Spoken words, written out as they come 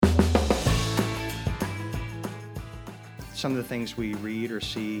some of the things we read or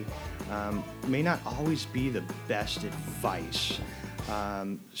see may not always be the best advice.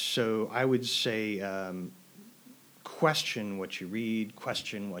 So I would say question what you read,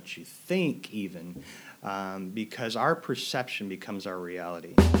 question what you think even, because our perception becomes our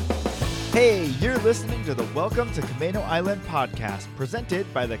reality. Hey, you're listening to the Welcome to Camano Island podcast,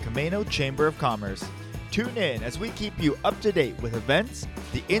 presented by the Camano Chamber of Commerce. Tune in as we keep you up to date with events,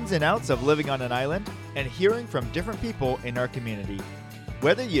 the ins and outs of living on an island, and hearing from different people in our community.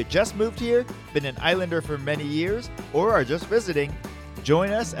 Whether you just moved here, been an islander for many years, or are just visiting, join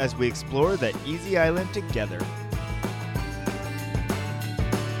us as we explore the Easy Island together.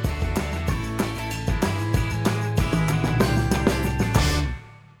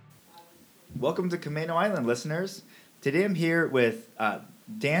 Welcome to Camano Island, listeners. Today I'm here with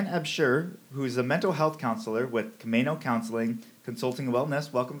Dan Abshur, who's a mental health counselor with Camano Counseling, Consulting and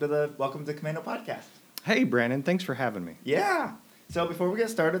Wellness. Welcome to Camano podcast. Hey, Brandon. Thanks for having me. Yeah. So before we get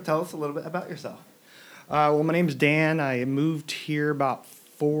started, tell us a little bit about yourself. Well, my name's Dan. I moved here about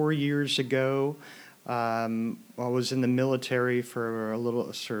 4 years ago. I was in the military for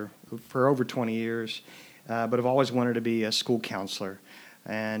over 20 years, but I've always wanted to be a school counselor.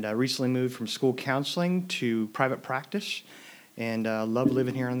 And I recently moved from school counseling to private practice, and love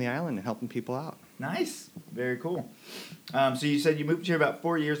living here on the island and helping people out. Nice. Very cool. So you said you moved here about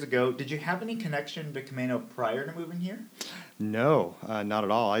 4 years ago. Did you have any connection to Camano prior to moving here? No, not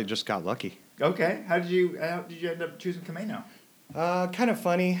at all. I just got lucky. Okay. How did you end up choosing Camano? Kind of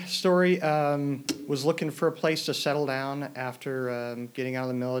funny story. Was looking for a place to settle down after getting out of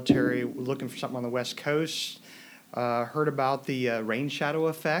the military, looking for something on the West Coast. Heard about the rain shadow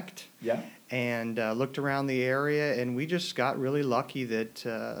effect. Yeah. And looked around the area, and we just got really lucky that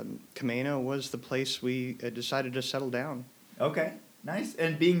Camano was the place we decided to settle down. Okay, nice.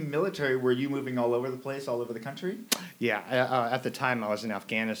 And being military, were you moving all over the place, all over the country? Yeah, at the time I was in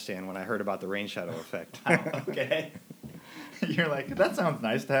Afghanistan when I heard about the rain shadow effect. Okay. You're like, that sounds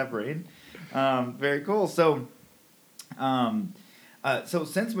nice to have rain. Very cool. So, so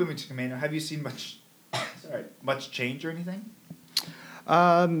since moving to Camano, have you seen much change or anything?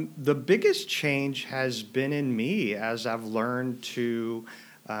 The biggest change has been in me as I've learned to,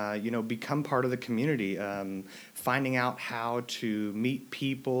 become part of the community. Finding out how to meet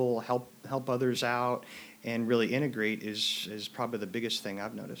people, help others out, and really integrate is probably the biggest thing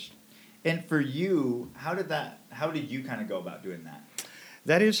I've noticed. And for you, how did you kind of go about doing that?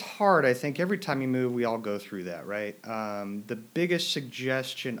 That is hard. I think every time you move, we all go through that, right? The biggest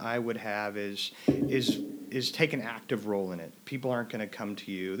suggestion I would have is take an active role in it. People aren't going to come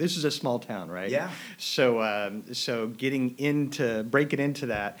to you. This is a small town, right? Yeah. So breaking into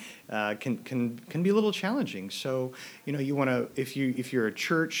that can be a little challenging. So you want to, if you're a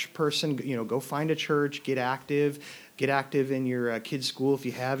church person, go find a church, get active in your kids' school if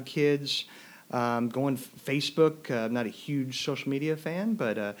you have kids. Go on Facebook. I'm not a huge social media fan,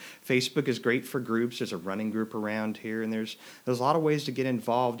 but Facebook is great for groups. There's a running group around here, and there's a lot of ways to get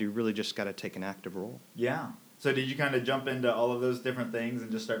involved. You really just got to take an active role. Yeah. So did you kind of jump into all of those different things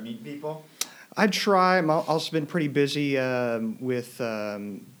and just start meeting people? I try. I've also been pretty busy with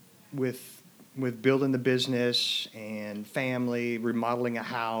building the business and family, remodeling a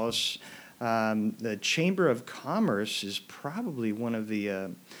house. The Chamber of Commerce is probably one of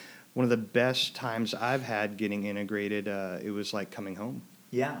the best times I've had getting integrated. It was like coming home.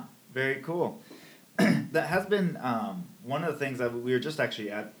 Yeah, very cool. That has been one of the things that we were just actually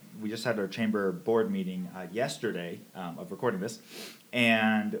at. We just had our chamber board meeting yesterday of recording this,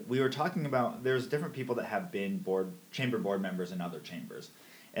 and we were talking about there's different people that have been chamber board members in other chambers,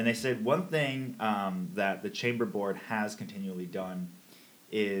 and they said one thing that the chamber board has continually done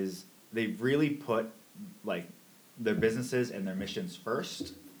is they've really put like their businesses and their missions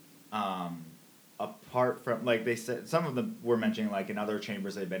first. Apart from, like they said, some of them were mentioning like in other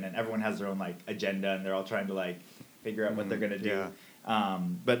chambers they've been in, everyone has their own like agenda and they're all trying to like figure out what they're going to do. Yeah.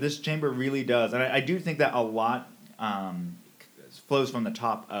 But this chamber really does. And I do think that a lot flows from the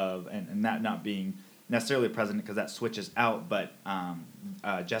top of, and that not being necessarily president because that switches out, but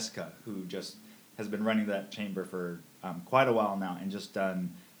Jessica, who just has been running that chamber for quite a while now and just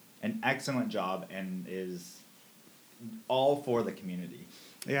done an excellent job and is all for the community.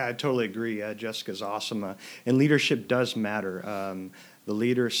 Yeah, I totally agree. Jessica's awesome. And leadership does matter. The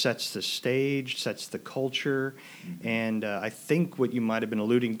leader sets the stage, sets the culture. Mm-hmm. And I think what you might have been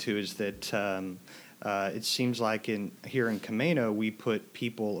alluding to is that it seems like here in Camano, we put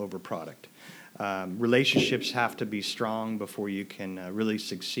people over product. Relationships have to be strong before you can really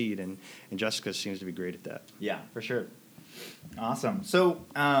succeed. And Jessica seems to be great at that. Yeah, for sure. Awesome. So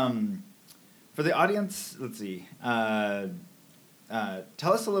for For the audience, let's see. Tell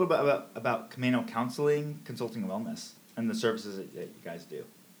us a little bit about Camino Counseling, Consulting, and Wellness, and the services that you guys do.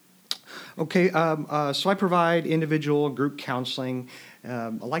 Okay, so I provide individual group counseling. I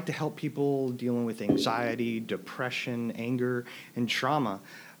like to help people dealing with anxiety, depression, anger, and trauma.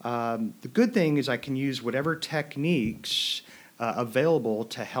 The good thing is I can use whatever techniques available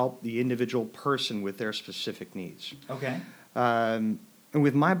to help the individual person with their specific needs. Okay. And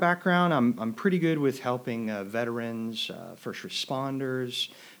with my background, I'm pretty good with helping veterans, first responders,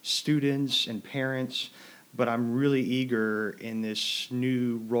 students, and parents. But I'm really eager in this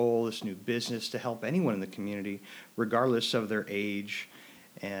new role, this new business, to help anyone in the community, regardless of their age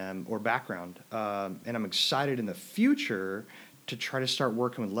or background. And I'm excited in the future to try to start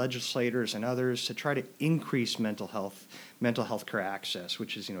working with legislators and others to try to increase mental health care access,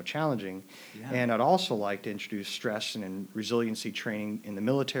 which is challenging. Yeah. And I'd also like to introduce stress and resiliency training in the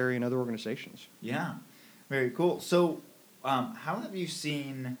military and other organizations. Yeah, very cool. So, how have you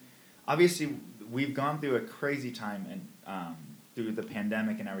seen? Obviously, we've gone through a crazy time and through the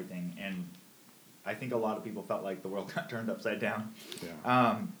pandemic and everything, and I think a lot of people felt like the world got turned upside down.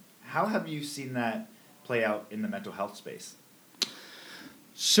 Yeah. How have you seen that play out in the mental health space?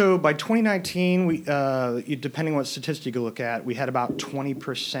 So by 2019, depending on what statistic you look at, we had about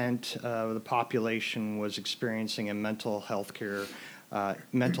 20% of the population was experiencing a mental health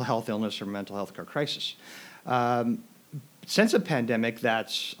illness or mental health care crisis. Since the pandemic,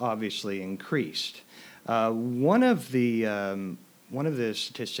 that's obviously increased. One of the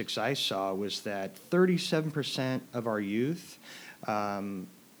statistics I saw was that 37% of our youth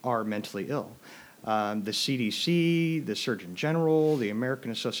are mentally ill. The CDC, the Surgeon General, the American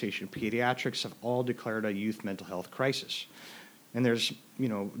Association of Pediatrics have all declared a youth mental health crisis. And there's,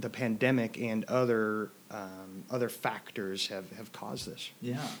 the pandemic and other factors have caused this.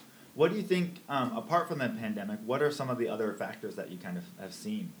 Yeah. What do you think, apart from the pandemic, what are some of the other factors that you kind of have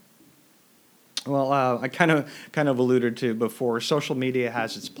seen? Well, I kind of alluded to before. Social media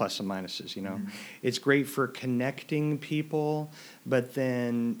has its plus and minuses. Mm-hmm. It's great for connecting people, but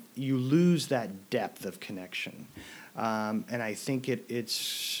then you lose that depth of connection, and I think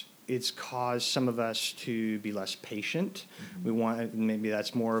it's caused some of us to be less patient. Mm-hmm. Maybe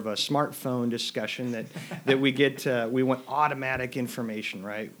that's more of a smartphone discussion that we get. We want automatic information,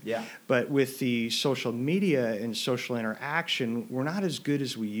 right? Yeah. But with the social media and social interaction, we're not as good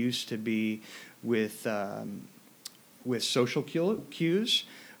as we used to be with social cues,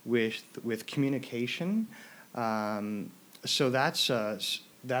 with communication. So that's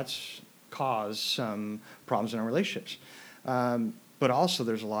caused some problems in our relationships. But also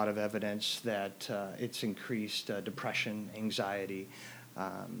there's a lot of evidence that it's increased depression, anxiety,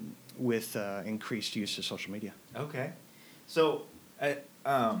 with increased use of social media. Okay. So,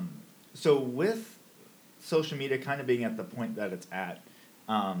 so with social media kind of being at the point that it's at,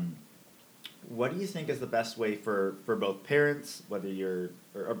 what do you think is the best way for both parents, whether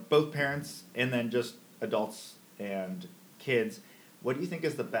or both parents and then just adults and kids, what do you think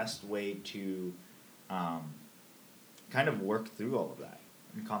is the best way to kind of work through all of that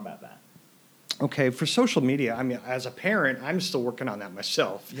and combat that? Okay, for social media, I mean, as a parent, I'm still working on that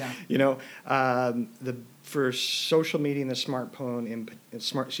myself. Yeah. For social media and the smartphone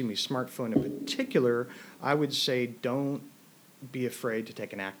in particular, I would say don't be afraid to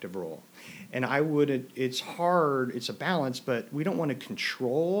take an active role. And it's hard, it's a balance, but we don't want to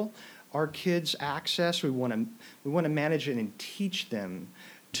control our kids' access. We want to manage it and teach them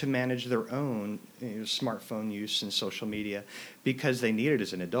to manage their own smartphone use and social media because they need it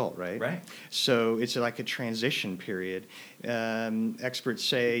as an adult, right? Right. So it's like a transition period. Experts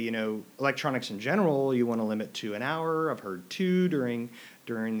say, electronics in general, you want to limit to an hour. I've heard 2 during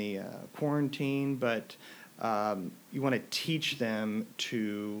the quarantine, but you want to teach them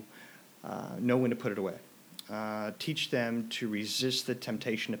to know when to put it away. Teach them to resist the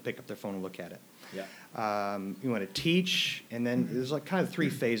temptation to pick up their phone and look at it. Yeah. You want to teach, and then there's like kind of 3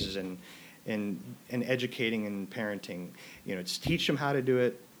 phases in educating and parenting. It's teach them how to do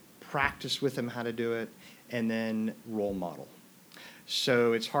it, practice with them how to do it, and then role model.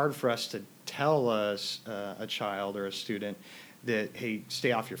 So it's hard for us to tell a child or a student that, hey,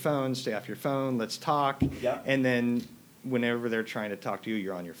 stay off your phone, let's talk. Yeah. And then whenever they're trying to talk to you,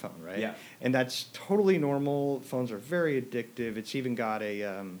 you're on your phone, right? Yeah. And that's totally normal. Phones are very addictive. It's even got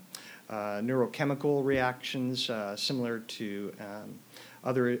a neurochemical reactions similar to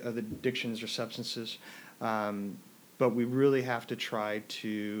other addictions or substances. But we really have to try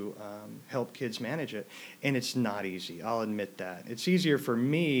to help kids manage it. And it's not easy. I'll admit that. It's easier for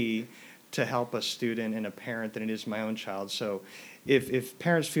me to help a student and a parent than it is my own child. So if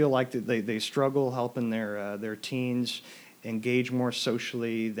parents feel like that they struggle helping their teens engage more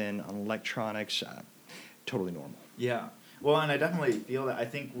socially than on electronics, totally normal. Yeah. Well, and I definitely feel that. I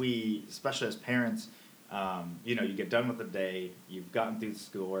think we, especially as parents, you get done with the day, you've gotten through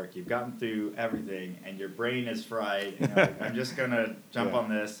schoolwork, you've gotten through everything, and your brain is fried. I'm just going to jump on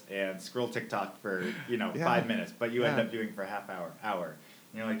this and scroll TikTok for, 5 minutes, but you end up doing it for a half hour.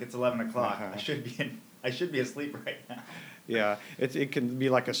 And you're like, it's 11 o'clock. I should be asleep right now. Yeah, it can be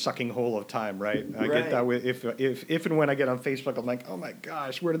like a sucking hole of time, right? I Right. get that with if and when I get on Facebook, I'm like, oh my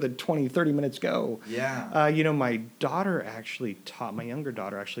gosh, where did the 20, 30 minutes go? Yeah. My younger daughter actually taught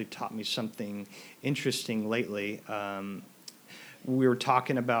me something interesting lately. We were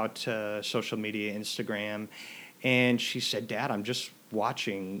talking about social media, Instagram, and she said, Dad, I'm just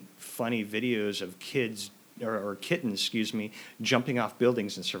watching funny videos of kids or kittens, jumping off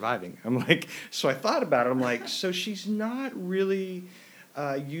buildings and surviving. I'm like, so I thought about it. I'm like, so she's not really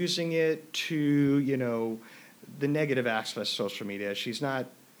using it to, the negative aspects of social media. She's not,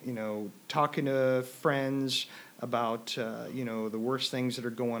 talking to friends about, the worst things that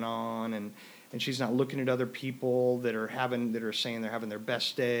are going on, and she's not looking at other people that are saying they're having their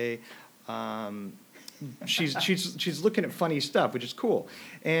best day. She's looking at funny stuff, which is cool.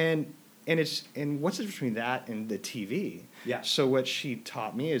 And what's the difference between that and the TV? Yeah. So what she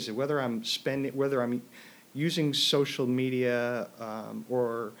taught me is that whether I'm using social media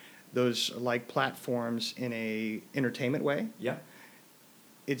or those like platforms in a entertainment way, Yeah.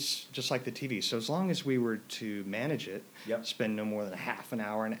 it's just like the TV. So as long as we were to manage it, Yep. spend no more than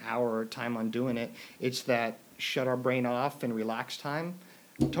an hour time on doing it, it's that shut our brain off and relax time.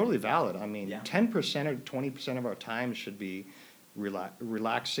 Totally valid. I mean, Yeah. 10% or 20% of our time should be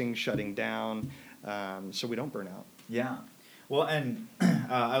relaxing, shutting down, so we don't burn out. Yeah. Well, and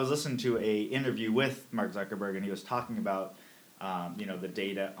I was listening to a interview with Mark Zuckerberg, and he was talking about, the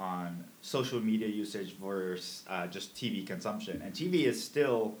data on social media usage versus just TV consumption. And TV is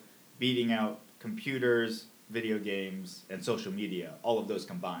still beating out computers, video games, and social media, all of those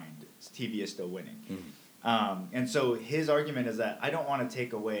combined. TV is still winning. Mm-hmm. And so his argument is that I don't want to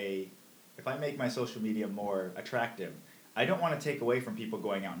take away, if I make my social media more attractive, I don't want to take away from people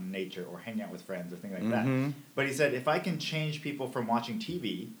going out in nature or hanging out with friends or things like Mm-hmm. that. But he said, if I can change people from watching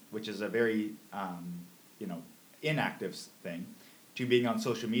TV, which is a very, inactive thing, to being on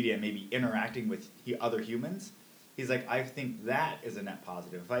social media and maybe interacting with other humans, he's like, I think that is a net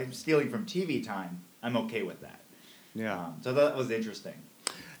positive. If I'm stealing from TV time, I'm okay with that. Yeah. So that was interesting.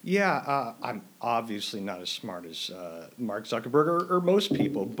 Yeah, I'm obviously not as smart as Mark Zuckerberg or most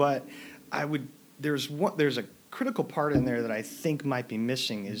people, but there's a critical part in there that I think might be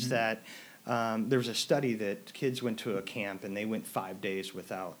missing is that there was a study that kids went to a camp and they went 5 days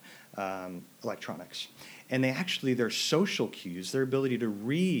without electronics. And their social cues, their ability to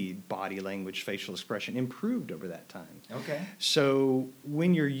read body language, facial expression improved over that time. Okay. So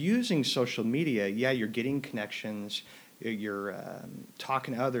when you're using social media, you're getting connections, you're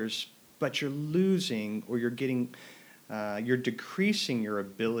talking to others, but you're losing or you're decreasing your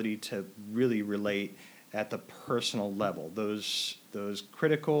ability to really relate at the personal level. Those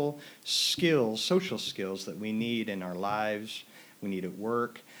critical skills, social skills that we need in our lives, we need at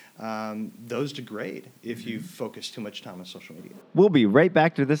work, those degrade if you focus too much time on social media. We'll be right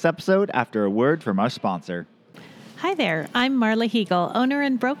back to this episode after a word from our sponsor. Hi there, I'm Marla Hegel, owner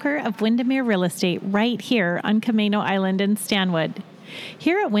and broker of Windermere Real Estate right here on Camano Island in Stanwood.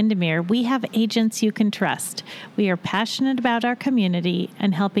 Here at Windermere, we have agents you can trust. We are passionate about our community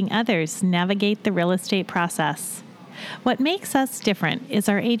and helping others navigate the real estate process. What makes us different is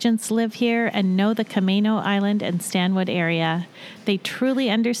our agents live here and know the Camano Island and Stanwood area. They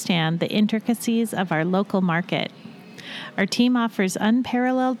truly understand the intricacies of our local market. Our team offers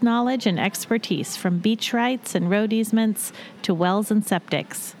unparalleled knowledge and expertise from beach rights and road easements to wells and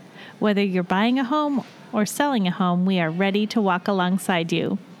septics. Whether you're buying a home or selling a home, we are ready to walk alongside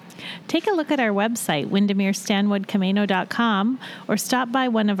you. Take a look at our website, WindermereStanwoodCamano.com, or stop by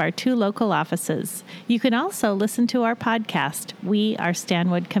one of our 2 local offices. You can also listen to our podcast, We Are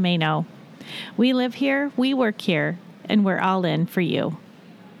Stanwood Camano. We live here, we work here, and we're all in for you.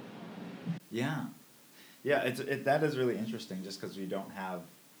 Yeah. Yeah, that is really interesting just because we don't have...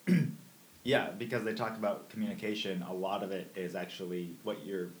 because they talk about communication. A lot of it is actually what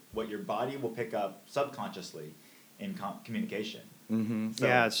your body will pick up subconsciously in communication. Mm-hmm. So,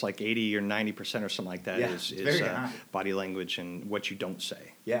 it's like 80 or 90% or something like that is body language and what you don't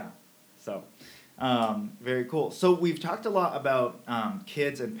say. Yeah. So, very cool. So we've talked a lot about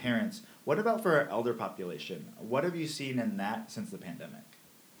kids and parents. What about for our elder population? What have you seen in that since the pandemic?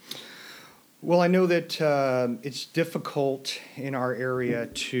 Well, I know that it's difficult in our area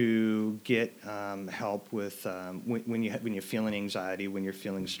to get help with when you're feeling anxiety, when you're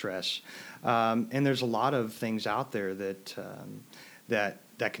feeling stress, and there's a lot of things out there that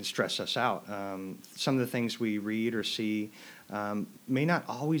can stress us out. Some of the things we read or see may not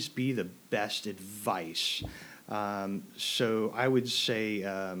always be the best advice. So I would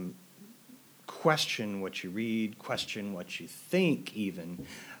say question what you read, question what you think, even,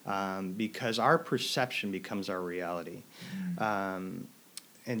 because our perception becomes our reality. And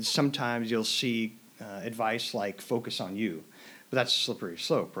sometimes you'll see advice like focus on you, but that's a slippery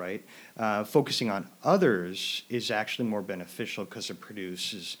slope, right? Focusing on others is actually more beneficial because it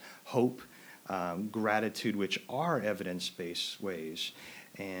produces hope, gratitude, which are evidence-based ways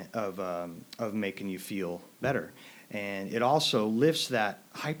of making you feel better. And it also lifts that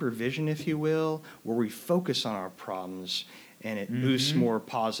hypervision, if you will, where we focus on our problems, and it boosts more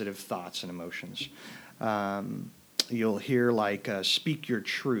positive thoughts and emotions. You'll hear like speak your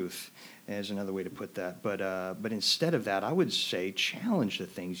truth is another way to put that. But instead of that, I would say challenge the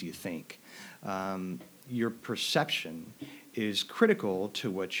things you think. Your perception is critical to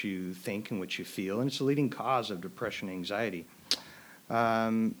what you think and what you feel, and it's a leading cause of depression and anxiety.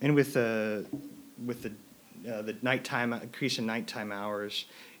 And with the nighttime increase in nighttime hours,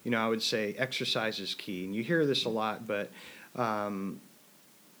 I would say exercise is key. And you hear this a lot, but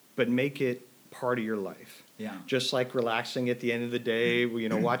make it part of your life. Yeah. Just like relaxing at the end of the day,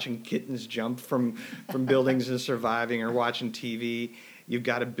 watching kittens jump from buildings and surviving, or watching TV, you've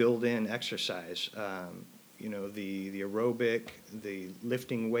got to build in exercise. The aerobic, the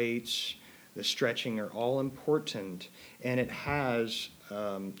lifting weights, the stretching are all important, and it has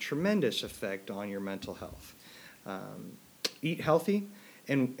tremendous effect on your mental health. Eat healthy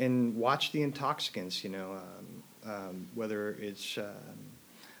and watch the intoxicants, whether it's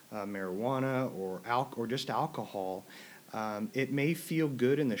marijuana or just alcohol. It may feel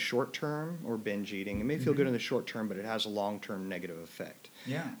good in the short term, or binge eating. It may feel good in the short term, but it has a long-term negative effect.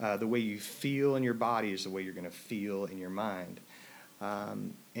 Yeah. The way you feel in your body is the way you're going to feel in your mind.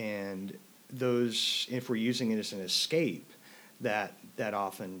 And those, if we're using it as an escape, that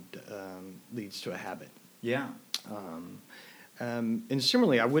often leads to a habit. Yeah. And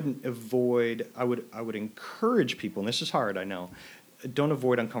similarly, I would encourage people, and this is hard, I know, don't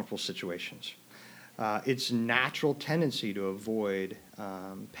avoid uncomfortable situations. It's natural tendency to avoid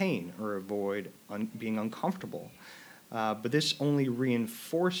pain or avoid being uncomfortable. But this only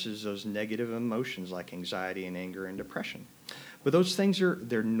reinforces those negative emotions like anxiety and anger and depression. But those things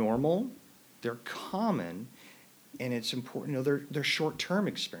they're normal, they're common, and it's important. They're short-term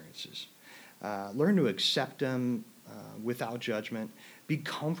experiences. Learn to accept them without judgment. Be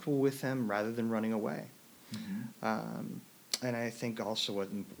comfortable with them rather than running away. And I think also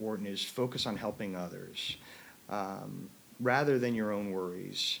what's important is focus on helping others rather than your own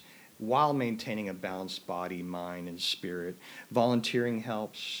worries, while maintaining a balanced body, mind, and spirit. Volunteering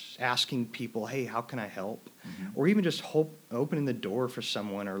helps. Asking people, hey, how can I help? Or even just opening the door for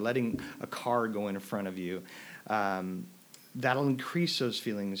someone, or letting a car go in front of you. That'll increase those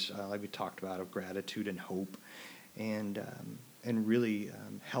feelings, like we talked about, of gratitude and hope, and really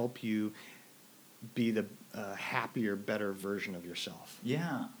help you be the happier, better version of yourself.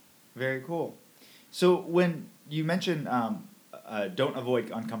 Yeah, very cool. So when you mentioned don't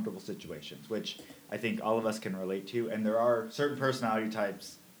avoid uncomfortable situations, which I think all of us can relate to, and there are certain personality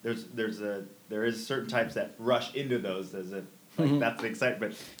types. There is certain types that rush into those as if that's the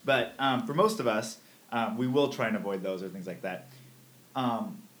excitement. But for most of us, we will try and avoid those or things like that.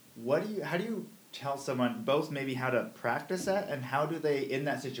 How do you tell someone both maybe how to practice that, and how do they in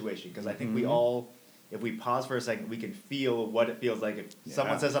that situation? Because I think we all, if we pause for a second, we can feel what it feels like if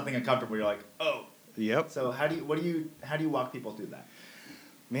someone says something uncomfortable. You're like, oh. Yep. So how do you walk people through that?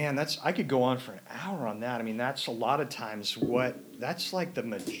 Man, I could go on for an hour on that. I mean, that's a lot of times that's like the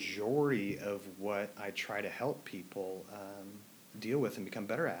majority of what I try to help people deal with and become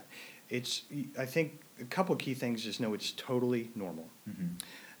better at. I think a couple of key things is know it's totally normal.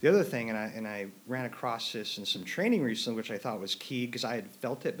 The other thing, and I ran across this in some training recently, which I thought was key because I had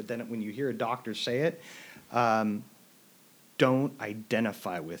felt it, but then when you hear a doctor say it, don't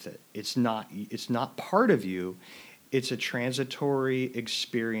identify with it. It's not part of you. It's a transitory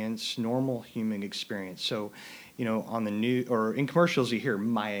experience, normal human experience. So, on the news or in commercials, you hear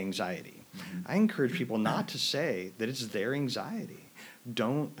my anxiety. I encourage people not to say that it's their anxiety. You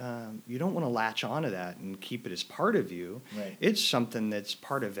don't want to latch onto that and keep it as part of you. Right. It's something that's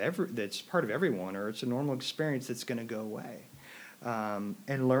part of everyone, or it's a normal experience that's going to go away.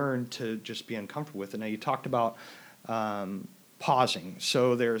 And learn to just be uncomfortable with it. Now, you talked about pausing.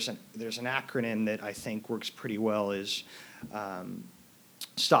 So there's an acronym that I think works pretty well is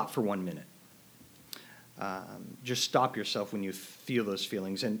stop for 1 minute. Just stop yourself when you feel those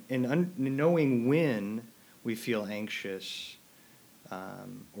feelings. And knowing when we feel anxious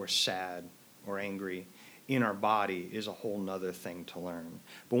or sad or angry in our body is a whole nother thing to learn.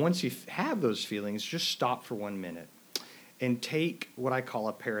 But once you have those feelings, just stop for 1 minute and take what I call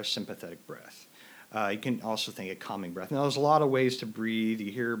a parasympathetic breath. You can also think of calming breath. Now, there's a lot of ways to breathe.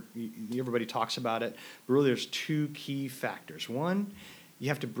 You hear everybody talks about it, but really there's two key factors. One, you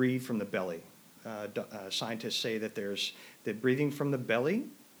have to breathe from the belly. Scientists say that that breathing from the belly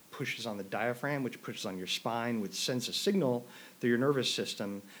pushes on the diaphragm, which pushes on your spine, which sends a signal through your nervous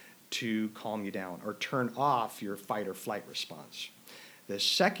system to calm you down or turn off your fight or flight response. The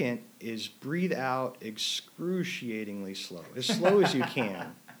second is breathe out excruciatingly slow as you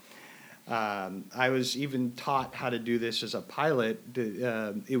can. I was even taught how to do this as a pilot.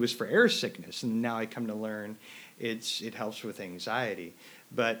 It was for air sickness, and now I come to learn it helps with anxiety.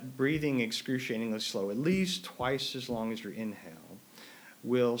 But breathing excruciatingly slow, at least twice as long as your inhale,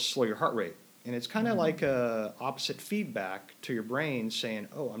 will slow your heart rate. And it's kind of like a opposite feedback to your brain saying,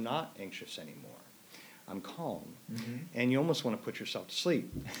 oh, I'm not anxious anymore. I'm calm. Mm-hmm. And you almost want to put yourself to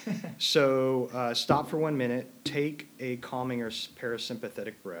sleep. So stop for 1 minute, take a calming or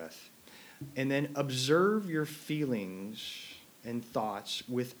parasympathetic breath, and then observe your feelings and thoughts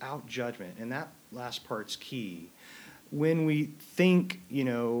without judgment. And that last part's key. When we think,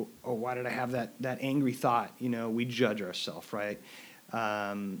 oh, why did I have that angry thought? We judge ourselves, right?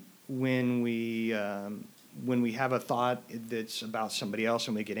 When we have a thought that's about somebody else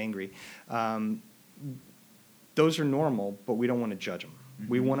and we get angry, those are normal, but we don't want to judge them. Mm-hmm.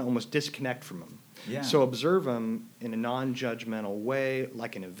 We want to almost disconnect from them. Yeah. So observe them in a non-judgmental way,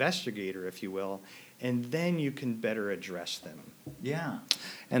 like an investigator, if you will, and then you can better address them. Yeah.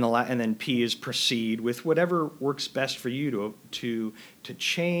 And then P is proceed with whatever works best for you to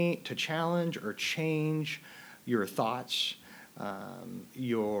challenge or change your thoughts,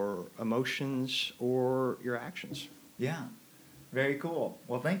 your emotions, or your actions. Yeah. Very cool.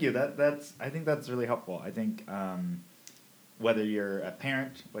 Well, thank you. I think that's really helpful. I think whether you're a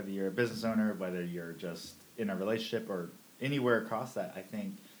parent, whether you're a business owner, whether you're just in a relationship or anywhere across that, I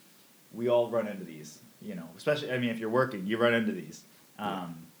think we all run into these, especially, if you're working, you run into these.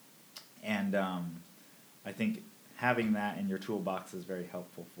 And I think having that in your toolbox is very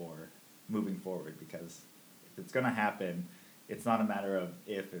helpful for moving forward, because if it's going to happen, it's not a matter of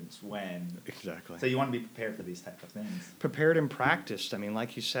if, it's when. Exactly. So you want to be prepared for these type of things. Prepared and practiced.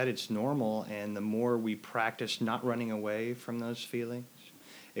 Like you said, it's normal, and the more we practice not running away from those feelings,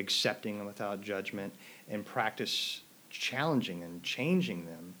 accepting them without judgment, and practice challenging and changing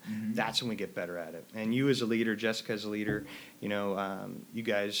them, mm-hmm. that's when we get better at it. And you as a leader, Jessica as a leader, you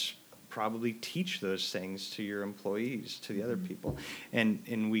guys probably teach those things to your employees, to the other people.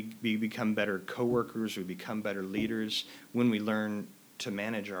 And we become better coworkers, we become better leaders when we learn to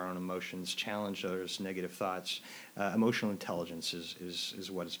manage our own emotions, challenge those negative thoughts. Emotional intelligence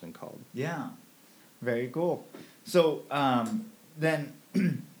is what it's been called. Yeah, very cool. So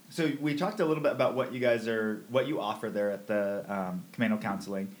so we talked a little bit about what you offer there at the Camano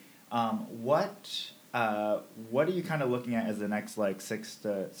Counseling. What are you kind of looking at as the next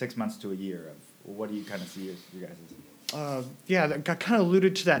 6 months to a year of what do you kind of see as you guys? I kind of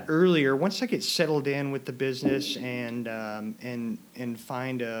alluded to that earlier. Once I get settled in with the business and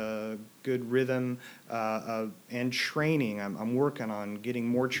find a good rhythm and training, I'm working on getting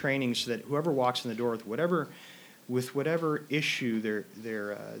more training so that whoever walks in the door with whatever issue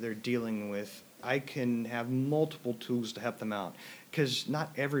they're dealing with, I can have multiple tools to help them out. Because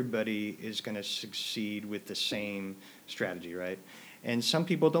not everybody is going to succeed with the same strategy, right? And some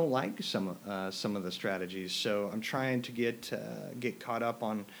people don't like some of the strategies. So I'm trying to get caught up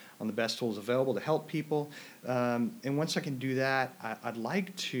on the best tools available to help people. And once I can do that, I'd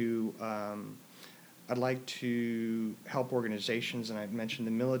like to help organizations, and I mentioned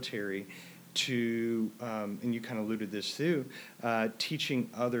the military, and you kind of alluded this too, teaching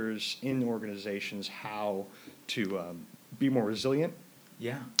others in organizations how to be more resilient,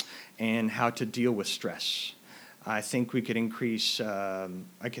 and how to deal with stress. I think we could increase.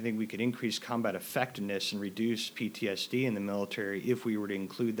 Combat effectiveness and reduce PTSD in the military if we were to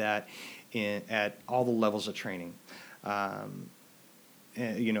include that at all the levels of training.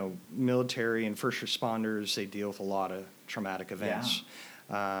 Military and first responders, they deal with a lot of traumatic events.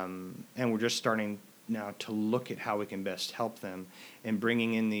 Yeah. And we're just starting now to look at how we can best help them, and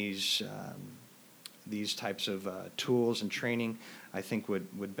bringing in these types of tools and training, I think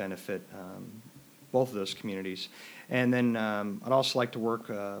would benefit both of those communities. And then I'd also like to work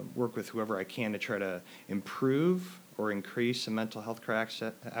with whoever I can to try to improve or increase the mental health care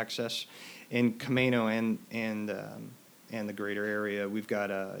access in Camino and the greater area. We've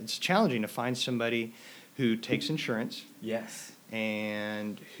got it's challenging to find somebody who takes insurance. Yes.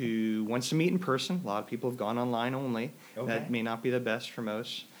 And who wants to meet in person. A lot of people have gone online only. Okay. That may not be the best for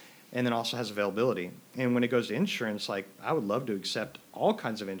most. And then also has availability. And when it goes to insurance, like, I would love to accept all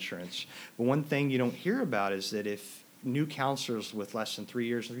kinds of insurance. But one thing you don't hear about is that if new counselors with less than 3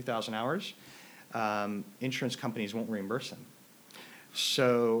 years and 3,000 hours, insurance companies won't reimburse them.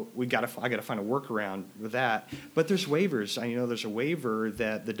 So I got to find a workaround with that. But there's waivers. I know there's a waiver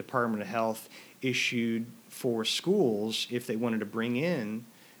that the Department of Health issued for schools if they wanted to bring in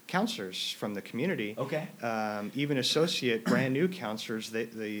counselors from the community. Okay. Even associate brand new counselors,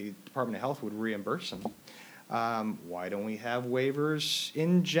 the Department of Health would reimburse them. Why don't we have waivers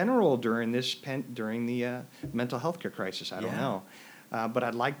in general during the mental health care crisis? I don't know. But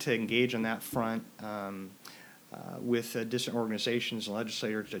I'd like to engage on that front with different organizations and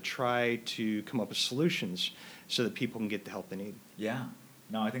legislators to try to come up with solutions so that people can get the help they need. Yeah.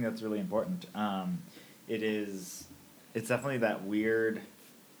 No, I think that's really important. It's definitely that weird,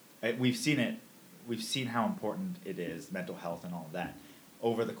 we've seen how important it is, mental health and all of that,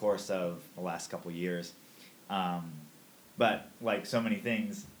 over the course of the last couple of years. But like so many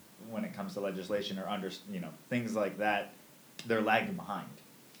things, when it comes to legislation or things like that, they're lagging behind.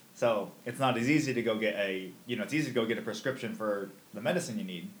 So it's not as easy to go get it's easy to go get a prescription for the medicine you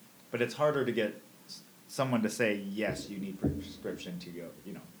need, but it's harder to get someone to say, yes, you need prescription to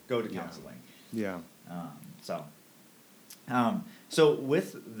go to counseling. Yeah. So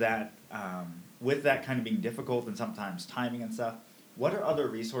with that kind of being difficult and sometimes timing and stuff, what are other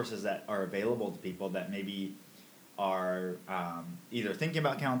resources that are available to people that maybe are either thinking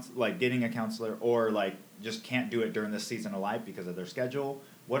about getting a counselor or like just can't do it during this season of life because of their schedule?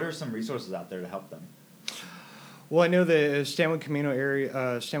 What are some resources out there to help them? Well, I know the Stanwood Camino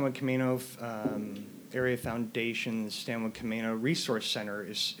Area Foundation, the Stanwood Camino Resource Center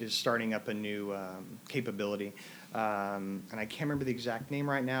is starting up a new capability. And I can't remember the exact name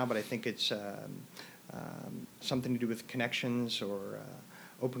right now, but I think it's something to do with connections or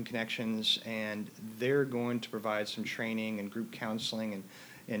open connections, and they're going to provide some training and group counseling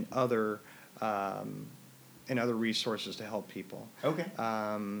and other resources to help people. Okay.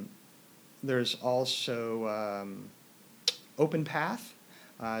 There's also OpenPath.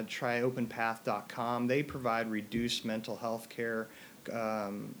 Try openpath.com. They provide reduced mental health care.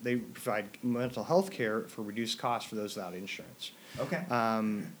 They provide mental health care for reduced costs for those without insurance. Okay.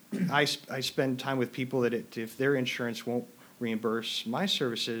 I spend time with people that if their insurance won't reimburse my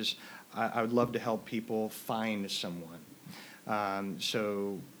services, I would love to help people find someone.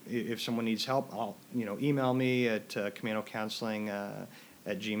 So if someone needs help, I'll email me at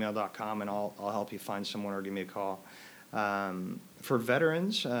caminocounseling@gmail.com, and I'll help you find someone or give me a call. For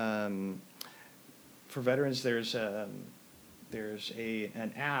veterans, there's an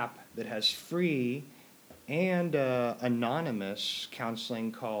app that has free and anonymous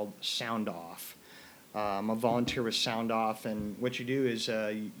counseling called Sound Off. I'm a volunteer with Sound Off, and what you do is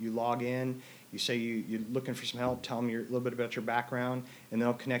you log in, you say you're looking for some help, tell them a little bit about your background, and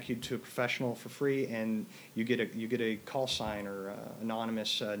they'll connect you to a professional for free, and you get a call sign or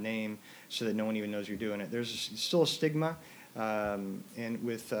anonymous name so that no one even knows you're doing it. There's still a stigma, and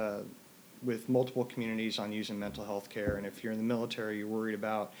with multiple communities on using mental health care, and if you're in the military, you're worried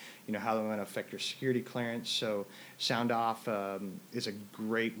about how they're going to affect your security clearance. So Sound Off is a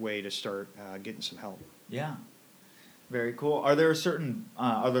great way to start getting some help. Yeah, very cool. Are there certain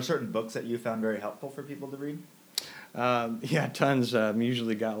books that you found very helpful for people to read? Yeah, tons.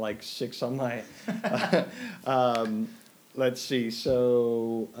 Usually got like 6 on my. Let's see.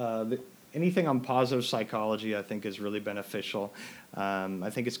 So anything on positive psychology, I think, is really beneficial. I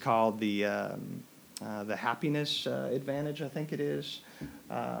think it's called the Happiness Advantage. I think it is,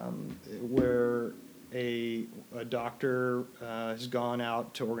 where a doctor has gone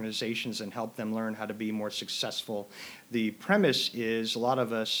out to organizations and helped them learn how to be more successful. The premise is a lot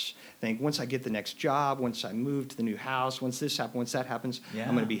of us think, once I get the next job, once I move to the new house, once this happens, once that happens,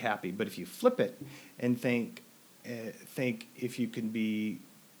 I'm going to be happy. But if you flip it and think if you can be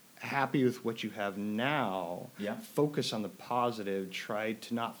happy with what you have now, focus on the positive, try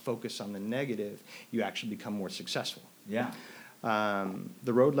to not focus on the negative, you actually become more successful. Yeah.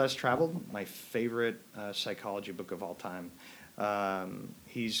 The Road Less Traveled, my favorite psychology book of all time.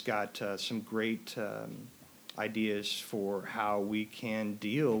 He's got some great ideas for how we can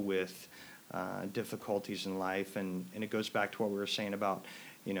deal with difficulties in life, and it goes back to what we were saying about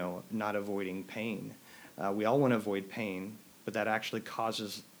not avoiding pain. We all want to avoid pain, but that actually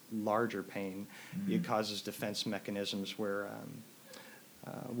causes larger pain. Mm-hmm. It causes defense mechanisms where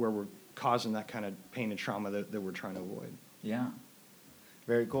we're causing that kind of pain and trauma that we're trying to avoid. Yeah.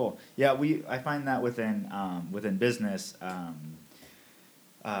 Very cool. Yeah, I find that within business,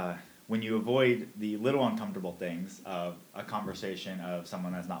 when you avoid the little uncomfortable things of a conversation of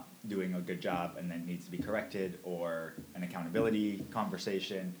someone that's not doing a good job and then needs to be corrected, or an accountability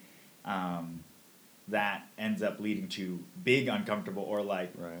conversation, that ends up leading to big uncomfortable or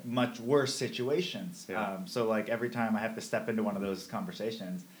Right. much worse situations. Yeah. So like every time I have to step into one of those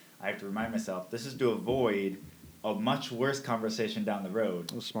conversations, I have to remind myself, this is to avoid a much worse conversation down the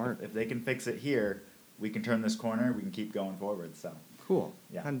road. Oh, smart. If they can fix it here, we can turn this corner, we can keep going forward. So Cool.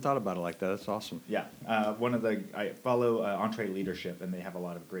 Yeah. I hadn't thought about it like that. That's awesome. yeah, I follow Entree Leadership, and they have a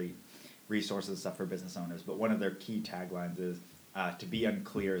lot of great resources and stuff for business owners. But one of their key taglines is, to be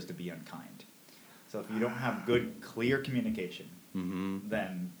unclear is to be unkind. So if you don't have good, clear communication, Mm-hmm.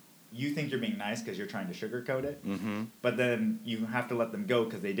 then you think you're being nice because you're trying to sugarcoat it, Mm-hmm. but then you have to let them go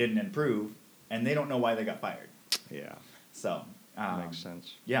because they didn't improve, and they don't know why they got fired. Yeah. So Makes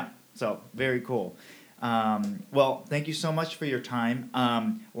sense. yeah, so very cool. Well, thank you so much for your time.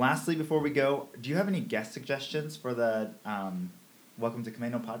 Lastly, before we go, do you have any guest suggestions for the Welcome to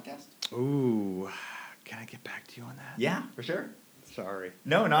Camino podcast? Ooh, can I get back to you on that? Yeah, for sure. Sorry.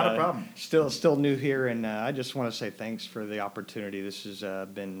 No, not a problem. Still new here, and I just want to say thanks for the opportunity. This has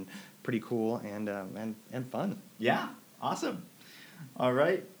been pretty cool and fun. Yeah, awesome. All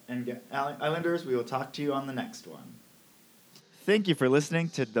right, and Islanders, we will talk to you on the next one. Thank you for listening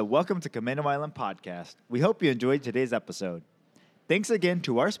to the Welcome to Camino Island podcast. We hope you enjoyed today's episode. Thanks again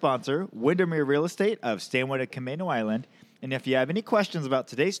to our sponsor, Windermere Real Estate of Stanwood at Camino Island. And if you have any questions about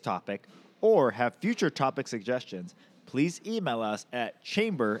today's topic or have future topic suggestions, please email us at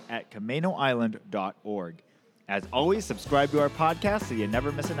chamber@caminoisland.org. As always, subscribe to our podcast so you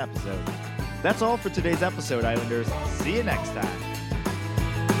never miss an episode. That's all for today's episode, Islanders. See you next time.